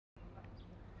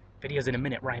Videos in a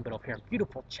minute, Ryan Biddle here in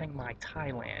beautiful Chiang Mai,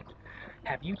 Thailand.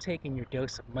 Have you taken your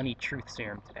dose of money truth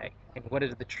serum today? And what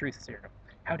is the truth serum?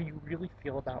 How do you really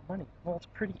feel about money? Well, it's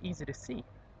pretty easy to see.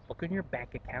 Look in your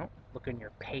bank account, look in your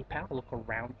PayPal, look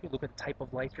around you, look at the type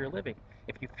of life you're living.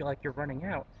 If you feel like you're running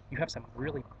out, you have some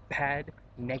really bad,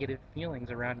 negative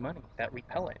feelings around money that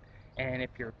repel it. And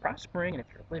if you're prospering and if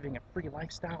you're living a free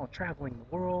lifestyle and traveling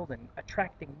the world and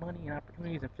attracting money and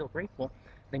opportunities and feel grateful,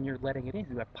 then you're letting it in.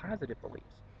 You have positive beliefs.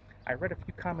 I read a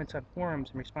few comments on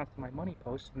forums in response to my money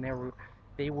posts, and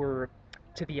they were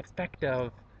to the effect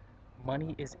of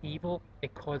money is evil,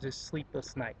 it causes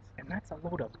sleepless nights. And that's a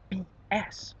load of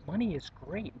BS. Money is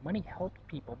great. Money helps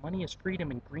people. Money is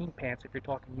freedom in green pants if you're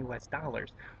talking US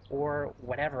dollars or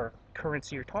whatever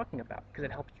currency you're talking about, because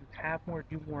it helps you have more,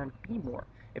 do more, and be more.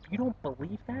 If you don't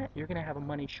believe that, you're going to have a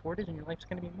money shortage and your life's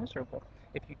going to be miserable.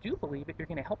 If you do believe it, you're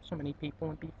going to help so many people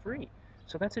and be free.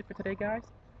 So that's it for today, guys.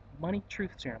 Money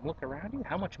truth serum. Look around you.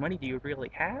 How much money do you really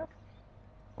have?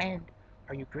 And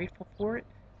are you grateful for it?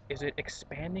 Is it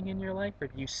expanding in your life, or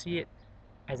do you see it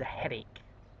as a headache?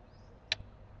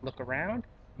 Look around.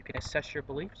 You can assess your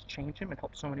beliefs, change them, and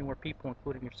help so many more people,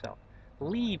 including yourself.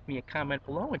 Leave me a comment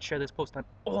below and share this post on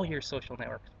all your social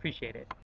networks. Appreciate it.